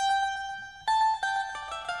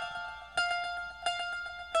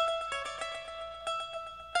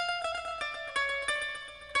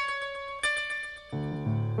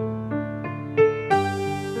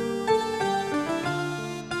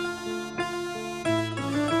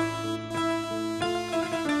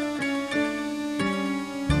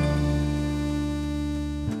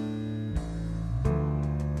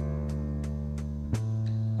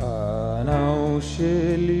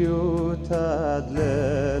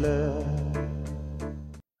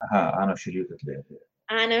أنا وشليوتة ليلة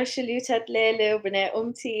أنا وشليوتة ليلة وبني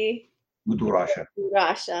أمتي ودوراشة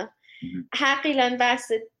حقيقاً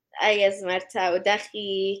بس أي زمرتا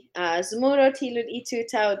ودخي زمورو تيلو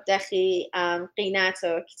الإيتوتا ودخي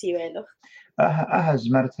قيناتو كتيويلو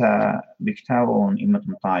زمرتا بكتاون إمت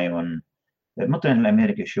مطايون مطين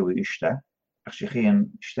الأمريكا شوي إشتا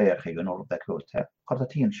أخشيخين إشتا يرخي نور داكوتا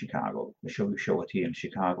خرطتين شيكاغو شوتين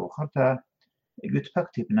شيكاغو خرطة قلت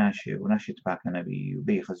بكتب ناشي وناشي تباك نبي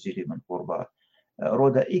وبي خزيلي من قربة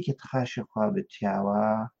رودا إيكي تخاشقا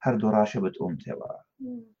بتياوا هر دراشة بتأمتوا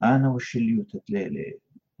أنا وشليوتة ليلة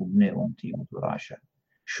وبني أمتي ودراشة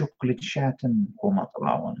شكلت شاتن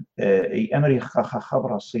ومطراون أمري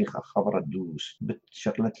خبر الصيخة خبر الدوس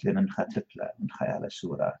بتشغلت لي من ختفلة من خيال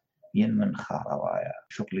سورة ين من خاروايا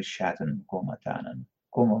شكل الشاتن قومتانا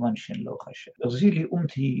قوم منشن لو خشة أغزيلي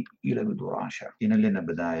أمتي إلى بدراشة إن لنا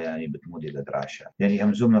بداية يعني بتمود إلى دراشة يعني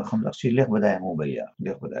همزوم خمس أغسيل ليخ بداية مو بيا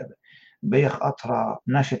ليخ بداية بيخ أطرا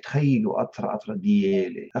ناش تخيل أطرا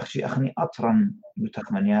ديالي أخشي أخني أطرا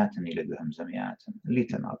بتخمنيات إلى بهمزميات اللي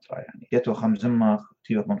تنأطرا يعني يتو خمزمخ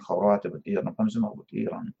تيوخ من خورات بتيران خمزمخ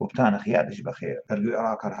بتيران وبتانا خيادش بخير هرجو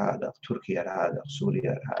عراق هذا تركيا هذا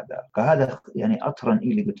سوريا هذا كهذا يعني أطرا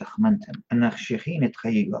إلي بتخمنتن أن الشيخين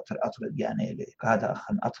تخيل أطرا ديانيلي كهذا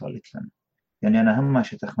أخن أطرا لتلن يعني أنا هم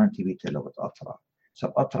شي تخمنتي بيتلو أطرا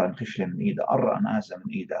سب أطرا نخشل من إيدا أرى نازة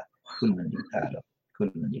من إيدا كل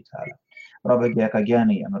من دي تالا ربع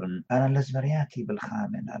كجاني أمرن أنا لازمرياتي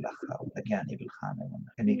بالخامن الأخ وجاني بالخامن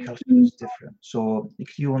يعني culture is different so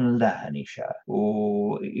يكتيون لا هنيشة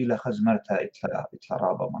وإلى خزمرتها إتلا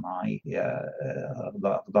رابا مناي يا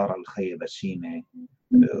غدار الخيبة سيمة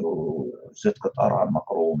وزدقة أرى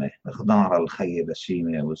المقرومة غدار الخيبة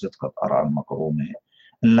سيمة وزدقة أرى المقرومة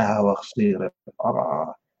لها وخصيرة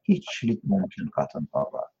أرى هيك شلت ممكن قاتن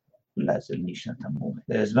طرة لازل نيشان تمومة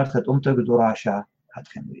زمرتها أمتك دراشة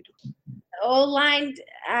هتخن ويدو أونلاين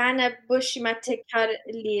أنا بوش ما تكر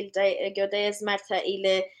اللي جودة زمرتا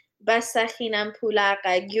إلى بس خينام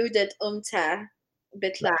بولاقة جودة أمتا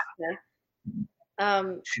بتلاقة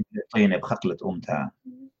شبل طينة بخقلة أمتها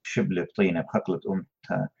شبل بطينة بخقلة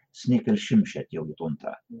أمتها سنيك الشمشة يوي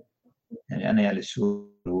طنتها يعني أنا يا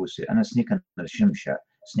السوسي أنا سنيك الشمشة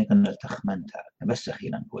سنيك التخمنتها بس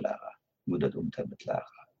أخيرا نقولها يودد أمتها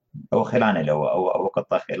بتلاقها أو خلاني لو أو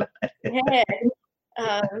قطع خلاني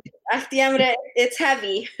أختي أمري it's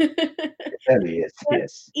heavy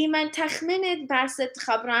yes إيمان تخمنت بعثت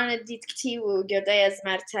خبران ديت كتيو جودايا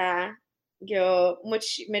زمرتا جو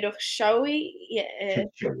مش مروخ شوي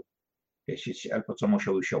شوي ايش 1900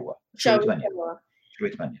 شوي شوي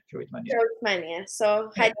 8 so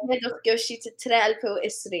هاد مروخ جوشي تترى ألفو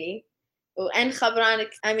إسري وأن خبرانك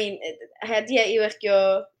I mean هادية إيوخ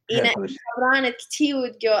جو إينا خبرانك كتيو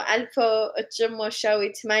جو ألفو أتجمو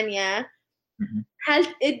شوي 8 هل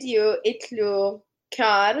إديو إتلو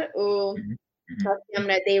كار و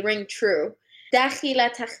they ring true داخلة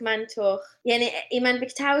تخمنتوخ يعني إيمان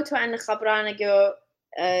بكتاوتو أن خبرانة جو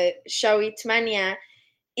شوي 8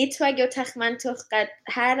 إتوا جو تخمنتوخ قد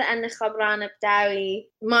هر أن خبرانة بداوي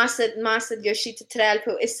ماسد جو شي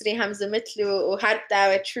تترالبو إسري همزة مثلو وهر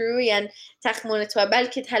بداوي true يعني تخمونتوا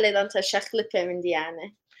بلكت هل إذا أنت شخلبه من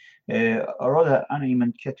ديانة أرادا أنا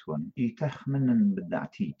يمن كتون يتخمن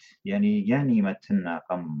بالدعتيت يعني متنا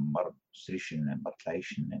قم مر سريشن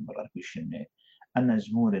برتلايشن براربيشن أنا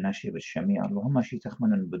زمور ناشي بالشميع اللهم شي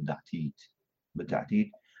تخمن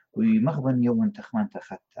بالدعتيت ومغبن يوم تخمن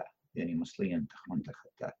تخطى يعني مصليا تخمن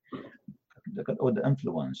تخطى قد أود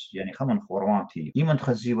إنفلونس يعني خمن خورواتي يمن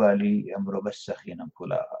تخزيوا لي أمره بس سخينا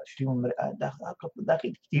كلا شو من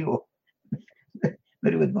داخل كتيو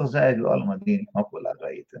مريود بغزايد والمدينة ما كلا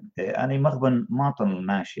غايتن أنا مغبن ماطن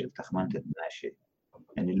الناشي التخمنت الناشي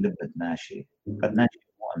يعني اللبت ناشي قد ناشي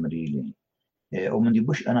مو أمريلي ومن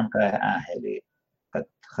ديبوش أنا أهلي قد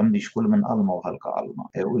خمديش كل من ألمة وهلقة ألمة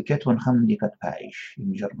وكتون خمدي قد بايش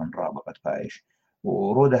يمجر من رابع قد بايش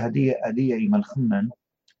ورودة هدية يملخمن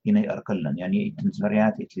هنا أركلن يعني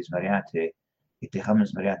إتلزمرياتي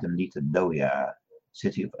خمس مريات مديت الدوية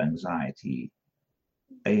City of Anxiety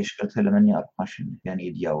أيش قلت لمني أرقاشن يعني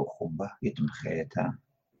يدياو خبة يتم خيتا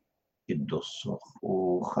يدوسخ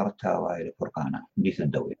وخرتا وايل فرقانا مديت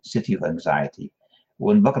الدوية City of Anxiety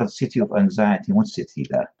وإن بقرة City of Anxiety مو City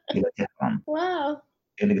لا إلى تهران واو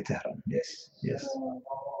إلى تهران yes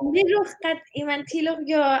نروح قد إيمان تيلوغ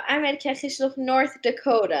جو أمريكا خشلوغ North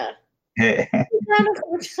Dakota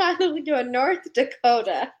خالوغ جو North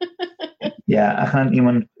Dakota يا أخان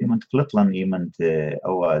إيمان تقلطلن إيمان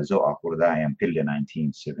أو زوء قردايم كل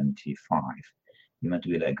 1975 إيمان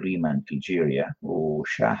تقول agreement Algeria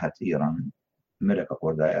وشاهت إيران مرقة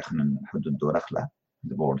قرداي أخنا حدود دورخلة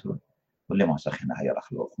البوردر واللي ما سخنا هي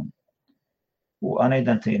رخلوخم وأنا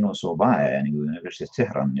إذا تينو صوبايا يعني يونيفرسيتي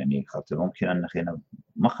تهران يعني خاطر ممكن أن خينا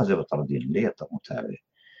ما خزب الطردين ليه متابع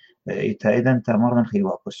إذا أنت مرة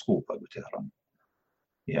خيوا بسكوبة بتهران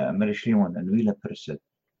يا مرشليون أنويلا برست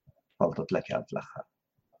فلطت لك أطلقها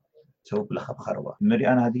سو بلخب خروة مري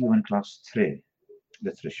أنا هذه من كلاس 3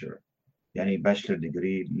 literature يعني باشلر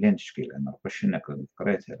ديجري لينشكيل أنا بشنك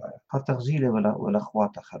قريتها حتى تغزيلة ولا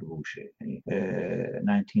أخواتها خروشة يعني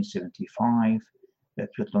 1975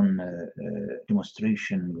 بيطلون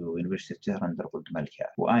demonstration ويونيفرسيتي تهران درقود ملكة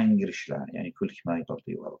وآين قرشلا يعني كل ما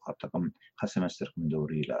يطلطي وخطة قم خسم استركم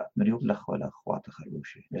دوري لا مريوب لخ ولا أخوات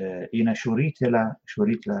خروشي إنا شوريت لا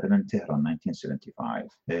من تهران 1975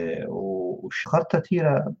 وشخرت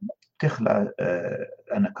تيرا تخلى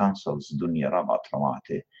أنا كانسلز دنيا رابعة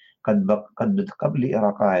رواتي قد قبل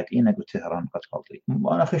إراقاية إنا قلت تهران قد قلتي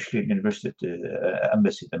وأنا خش لي يونيفرسيتي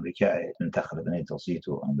أمبسي أمريكا انتخل بني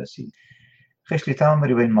تغسيتو أمبسي خش لي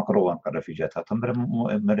تامري بين مقروان قرر في جاتها تمر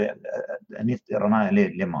أنيت رنا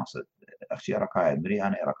ليه ماصد أختي رقاي مري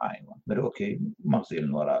أنا رقاي مري أوكي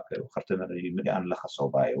مغزيل وراك وخرت مري أنا لخصوا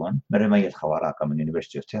بايوان مري ما يتخواراك من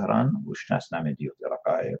يونيفرسيتي في طهران وش ناس نعمل ديو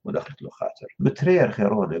رقاي ودخلت له خاطر بترير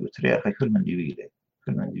خيرودة بترير كل من ديويله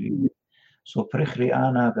سو برخلي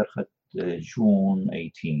أنا برخت جون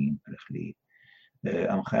 18 برخلي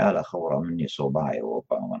أم خيال خورة مني صوباي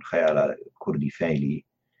ومن خيال كردي فايلي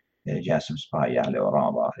جاسم سباي على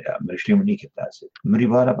ورابا مرشلي منيك التاسد مري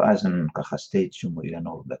بالا بازن كخستيت شمو إلى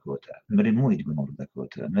نور داكوتا مري مويد بنور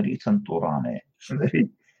داكوتا مري تنطورانة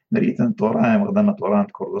مري تنطورانة مغدنا طوران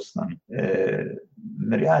كردستان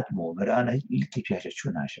مري آدمو مري أنا لكي فيها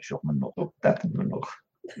شو ناشا شوق من نور تاكد من نور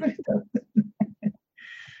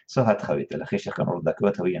سو هات خويت الأخيش أخي نور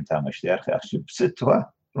داكوتا وين تامش دي أخي أخشي بستوا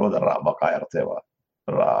رود الرابا قايرتوا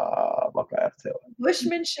وش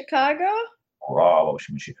من شيكاغو؟ رابا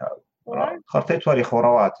وش من شيكاغو خرطيت وري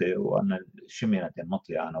خورواتي وأنا شمينة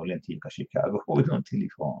المطي أنا ولنتي كشيكاغو بدون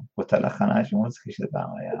تليفون وتلخنا شو مسكي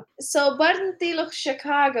شدامة يا So برن تيلوخ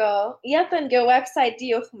شيكاغو يبن جو ويب سايت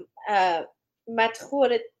ديوخ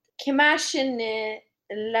مدخور كماشن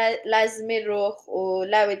لازم يروح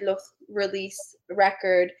ولاود له release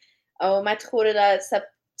record أو مدخور لا سب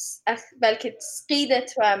بلكي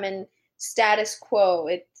سقيدت من status quo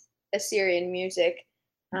Assyrian music.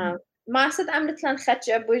 ما صد عملت لن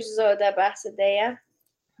خدشة بوش زودة بحث ديا.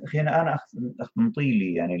 أخي أنا أخت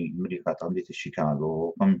مطيلي يعني الأمريكا تغذية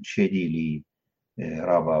شيكاغو قم شيدي لي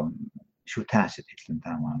رابا شو تاسد إتلن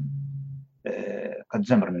تمام قد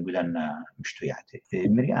زمر من بدنا مشتوياتي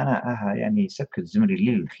مري أنا يعني سكت زمري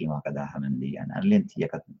اللي الخيمة قداها من دي يعني اللي انت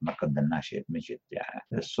يكت مرقد الناشئ مجد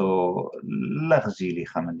يعني لغزي لي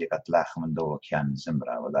خمن دي قد لاخ من دو كان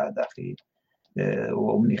زمرة ولا داخل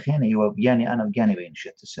ومن خيني يعني أنا بياني بين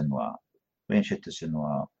شت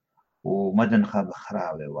السنوى ومدن خاب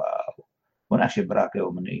خراوي وناشي براكي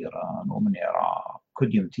ومن إيران ومن العراق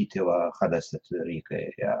كل يوم تيتي وخدست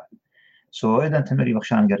ريكي يعني إذا أنت مري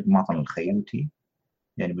بخشان قرق ماطن الخيوتي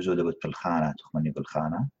يعني بزودة بت بالخانة تخمني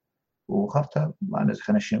بالخانة وخرطة أنا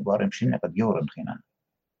خنا بارم شنة قد يورن خنا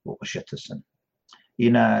وقشت السن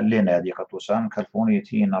هنا لنا دي قطوسان كاليفورنيا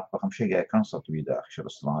تي نابا خمشة جاي كانسر تويدا أخشى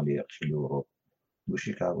أستراليا أخشى اليوروب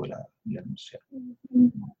وشيكاغو لا للمسيا.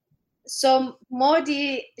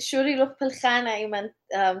 مودي شوري لوك بالخانة يمن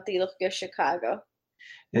تيلوك جو شيكاغو.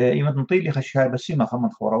 يمن نطيلي خشها بس ما خمن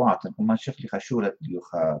خوروات وما شكلي خشولة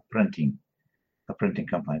يوخا برينتينج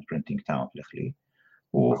كامباني برينتينج تاون لخلي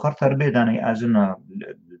وخرت ربيد أنا أزن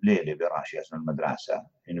ليلة براشي أزن المدرسة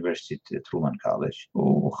University ترومان كوليج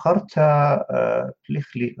وخرت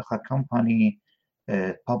لخلي خا كامباني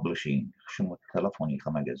publishing شمو تلفوني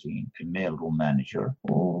ماجازين الميل روم مانجر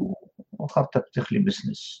وخرت بتخلي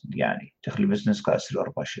بزنس يعني تخلي بزنس كأسل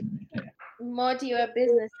 24 مودي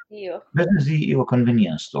وبزنس ديو بزنس دي هو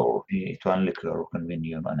convenience store توان ليكر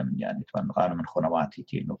وconvenience أنا من يعني أنا من خنواتي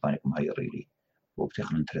تي إنه كانكم هاي ريلي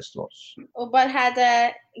وبتخلي انترستورز وبال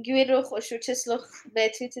هذا جويروخ وشو تسلخ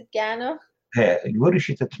بيتو تتجانو يوري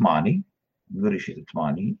شيء تتماني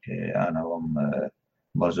أنا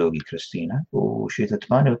وزوجي كريستينا وشيء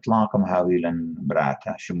تتماني بطلاقم هاويلا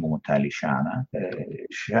براتا شمو متالي شانا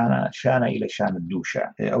إلى شان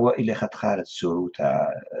الدوشة أو إلى خد خالد سروتا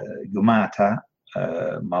جماتا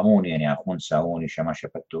مامون يعني أخون ساوني شما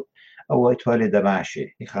شفتو أو إتوالي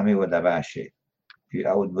دباشي إخامي ودباشي في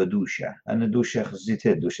عود بدوشة أنا دوشة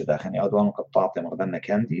خزيتي دوشة داخلي عود وان قطعتي مغدنا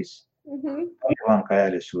كانديس وان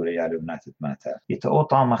قيالي سوري يالي بناتت ماتا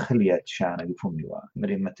يتقوطع مخلية شانا يفهمي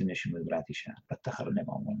مري ما تنشي مدراتي شان بتخرني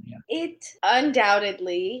مامون يعني It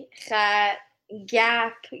undoubtedly خا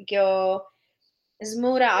gap جو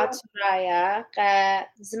زمورة عطرايا قا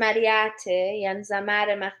زمارياتي يعني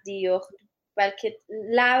زمارة مخديوخ بلكي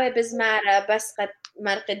لاوي بزمارة بس قد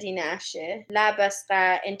مرقديناشي لا بس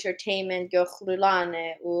قا entertainment جو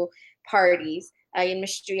خلولانة و parties أي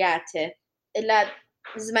مشترياتي إلا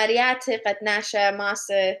زمارياتي قد ناشا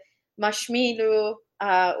ماسة مشميلو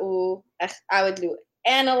و أودلو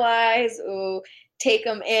analyze و take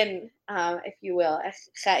them in if you will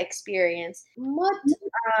experience what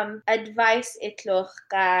advice itloch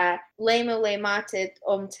ka lemated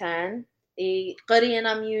omtan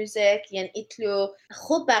قرينا music يعني إتلو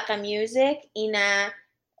خبقة music إنا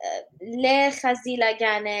لا خزيلة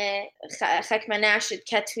جانا خك مناشد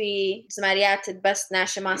كتوي زماريات بس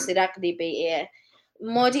ناش ما سرق دي بيه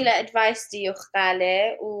مودي لا advice دي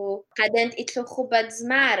يخقاله وقدنت إتلو خبت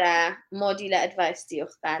زمارة مودي لا advice دي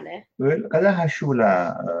يخقاله قدها شو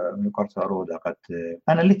لا مقرطة رودا قد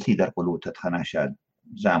أنا اللي تيدر قلوتة خناشاد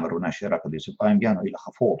زامر وناشي رقدي سبقايم بيانو إلى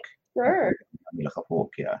خفوك إلى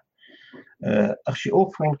خفوك يا أخشي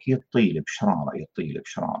أوفوك يطيل بشرارة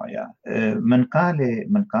يا من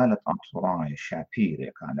قالت عطراء شابيري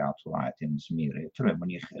قال عطراء تنزميري ترى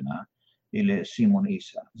من يخنا إلى سيمون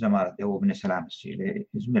إيسا زمارة هو بن سلام السيلي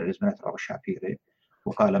زمير زمنت راب شابيري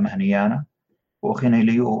وقال مهنيانا وخينا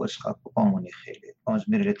اللي يو اسقط قوم يخيلي قوم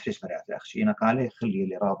زمير اللي تريس مرات أخشي أنا قال خلي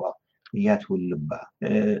اللي رابا يات واللبة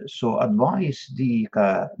سو أدفايس دي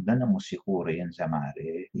كدنا موسيقوري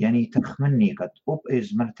زماري يعني تخمني قد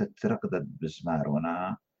إز مرت ترقدت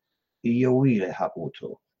بزمارونا يويل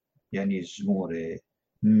حقوتو يعني زموري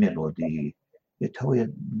ميلودي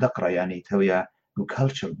توي دقرة يعني توي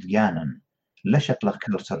وكالتشر ديانا لشت لك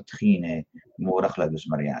كالتشر تخينة مورخلة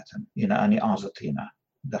بزمرياتا هنا أني أعزت هنا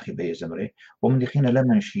داخل بي زمري ومن خينا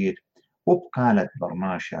لما نشير وبقالت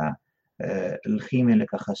برماشة الخيمة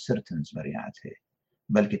لك خسرتن زمرياته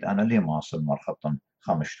بلكت أنا ليه ماصل مرخطن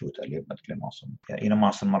خمشتوتا ليه بدك ليه ماصل يعني أنا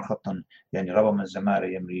ماصل مرخطن يعني ربا من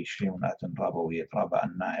زماري يمري شليوناتن ربا ويت ربا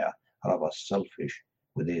النايا ربا السلفش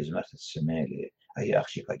وذي زمرت السمالي أي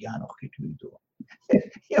أخشي كجانو خيتويدو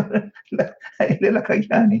لا هاي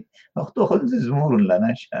لك يعني أختو خذ زمور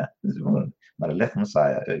لنا شا زمور مر لك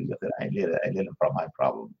مصايا هاي ليلة my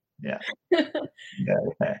problem yeah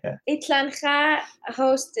yeah. Itlancha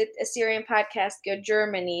hosted a Syrian podcast go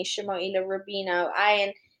Germany, Shimo ila Rubino,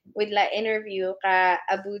 Ayan with la interview ka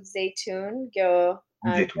Abud Zaytun go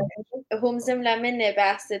زيتون hum zimla minne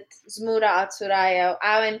basit zmura atsuraya,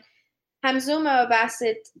 Ayan Hamzuma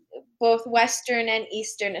basit both Western and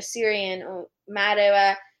Eastern Assyrian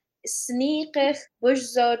Marewa sneakig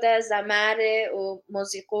bushzoda zamare or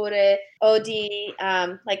mozikore odi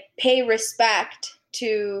like pay respect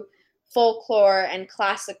to folklore and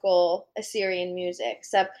classical Assyrian music.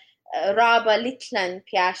 Sab Raba Litlan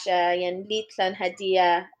Piasha yen Litlan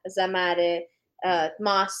Hadia Zamare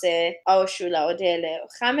Mase Oshula Odele.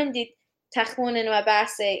 Khamendit Tachunen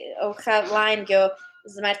Wabase o line go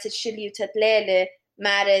زمرت الشليو تتليلة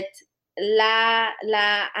مارت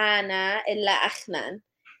لا أنا إلا أخنان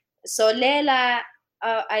so ليلة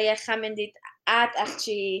أي خمنديت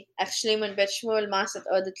أختي أخشلي من بيت شمول ماسة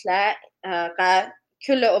أودت لا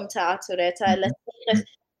كل تعطرتها لتنيخ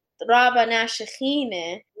رابا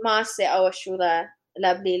ناشخينة ماسة أو شورا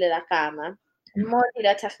لبليلة لقامة مودي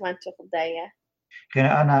لا تخمن تقضية كان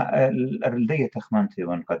أنا الردية تخمنتي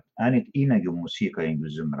وانقد أنا إينا جو موسيقى ينجو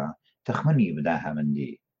زمرة تخمني بداها من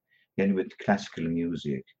دي يعني بد كلاسيكال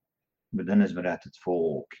ميوزك بدها نزمرات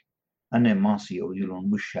فوق أنا ماسي أو يلون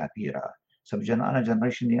مش شابيرة سبجنا أنا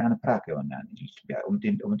جنريشن دي أنا براكي وانا يعني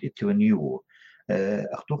أمتي ونيو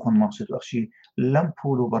أختوخن ماسي أخشي لم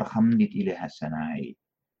بولو برخمنيت إليها سناي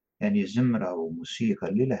يعني زمرة وموسيقى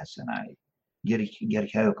اللي لها سناي جري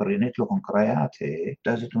هاي قرينيت لكم قراياتي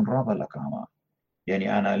لازتون رابا لكاما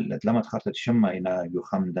يعني أنا لما تخرت تشمع إنا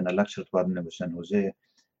يخم دنا لكشرت بارنا بسن وزي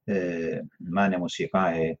ماني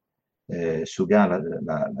موسيقى سوقال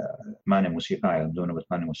ماني موسيقى دون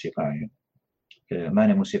بتماني موسيقى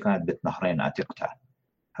ماني موسيقى بيت نهرين عتيقتها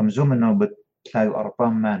همزوم إنه بتلاقي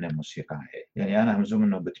أرقام ماني موسيقى يعني أنا همزوم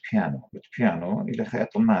إنه بت بيانو إلى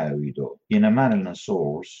خيط ما يويدو هنا ماني لنا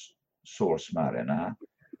سورس مالنا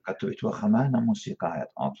قد يتوخى مانا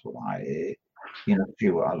موسيقى أطول عاي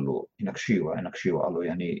ينكشيوا قالوا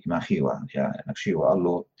يعني ما خيوا يعني ينكشيوا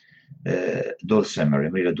قالوا دولسمر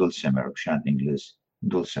يميل دولسمر بشان إنجليز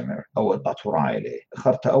دولسمر أو أطور عائلة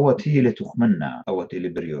خرت أو تيلي تخمنا أو تيلي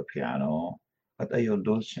بريو بيانو قد أيو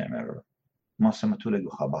دولسمر ما سمتو لقو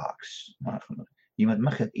خباكس ما خمر يمد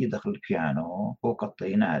مخد داخل البيانو هو قد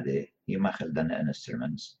ينادي يمخل دنا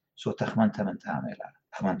انسترومنتس سو تخمنتها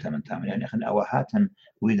من تعمل يعني خلنا أوهاتن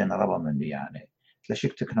ويدنا ربا من دي يعني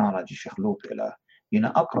تلاشيك تكنولوجي شخلوك إلى ينا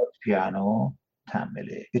أقرب بيانو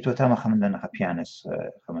تعمله يتو تاما خمدنا بيانس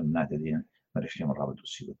خمدنا تدين مريش لي مرة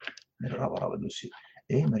بدوسي مرة بدوسي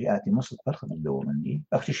إيه مرياتي مصد برخ من دو مني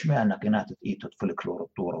أختي شمعنا قناتة إيتو الفلكلور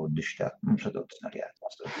الطورة والدشتا مصدق سنريات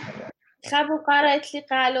خابو قارئت لي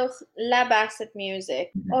قالوخ لا باسط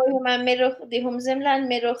ميوزك أو هما مروخ دي هم زملان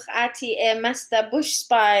مروخ آتي مستا بوش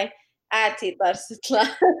سباي آتي برستلا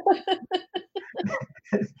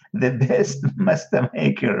The best master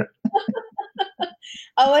maker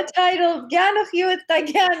Our title Ganoch Yuta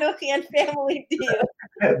Ganoch and Family Deal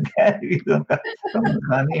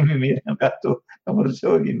خانيمي ميرم قاتو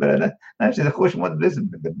أمرسوقي بلا ناشي خوش مود باسم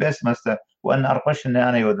the best master وأنا أرقش إني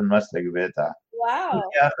أنا يود الماستر قبيتها Wow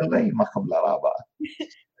يا أخي الله ما قبل رابع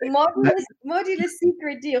مودي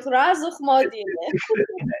للسيكريت دي رازخ مودي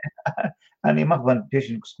أنا مخبن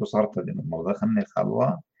بيشن كسكو صارت دي الموضوع خلني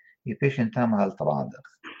خلوة يبيشن تام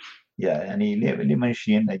هالتراضخ يعني ليه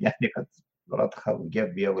ماشيين يعني قد رضخة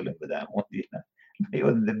وجابية ولا بدأ مودينا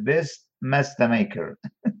يقول the best master maker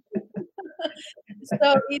So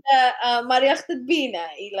إلى مريخت بينا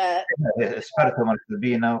إلى سفرت مركز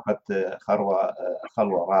بينا وقد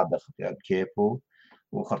خلوة رادخ في كيبو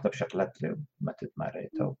وخرطة بشكلات ما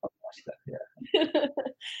تتماريتها وقد مستفيا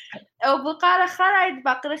أو بقارة خرايد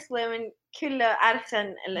بقرخ من كل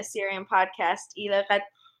أرخن السيريان بودكاست إلى قد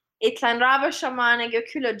إتلان رابع شمانة جو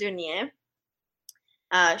كل الدنيا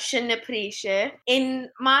شن بريشة إن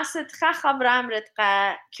ما ستخا خبر عمرت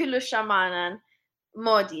قا كل شمانا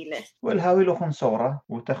موديلة والهاويل خن صورة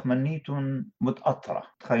وتخمنيتون متأطرة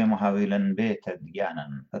تخيموا هاويلا بيتا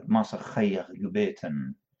ديانا تماصر خيخ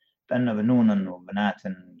بيتا لأن بنونا وبنات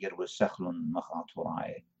يربو السخلون مخاط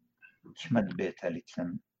وراي شمد بيتا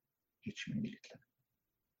لتلن هيتش من لتلن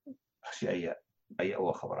أخشي أي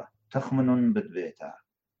أو خبرة تخمنون بيتا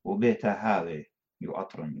وبيتا هاوي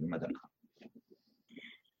يؤطرن المدرخة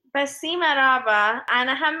بس سيما رابا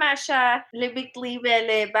أنا هم عشا لبيطليبة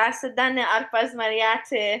لباس داني أرفز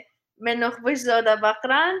مرياتي من نخ بجزودة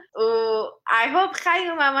بقران و I hope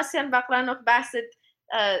خيو ما مسيان بقران نخ باسد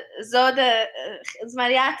زود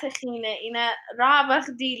زمريات خينة إنا رابخ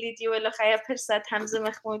ديلي ديو اللي خيا برسات همزة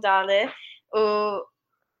محمود عليه و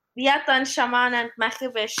بياتن شمانا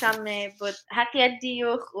مخبة شمي بود حقيت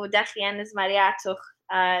ديوخ ودخيان زمرياتوخ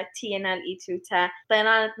تينا الإيتوتا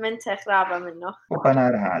بينانت منتخ رابا منه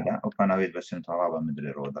وقنار هذا وقناويد بس انت رابا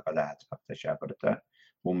مدري رودا قداها تفكت شابرتا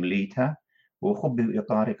ومليتا وخب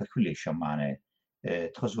إطارك كل شمانة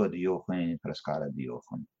تخزوة ديوخن برسكالة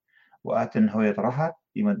ديوخن وآتن هو يطرحت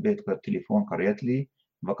يمد بيت التليفون قريت لي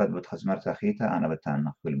وقد بتخزمرت أخيتا أنا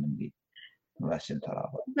بتانا كل من دي بس انت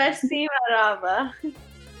رابا بس رابا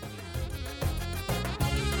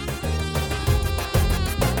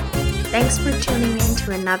Thanks for tuning in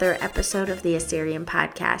to another episode of the Assyrian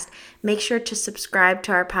Podcast. Make sure to subscribe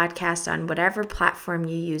to our podcast on whatever platform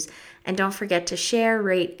you use, and don't forget to share,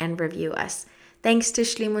 rate, and review us. Thanks to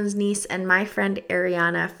Shlimun's niece and my friend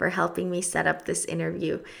Ariana for helping me set up this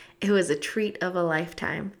interview. It was a treat of a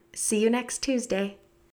lifetime. See you next Tuesday.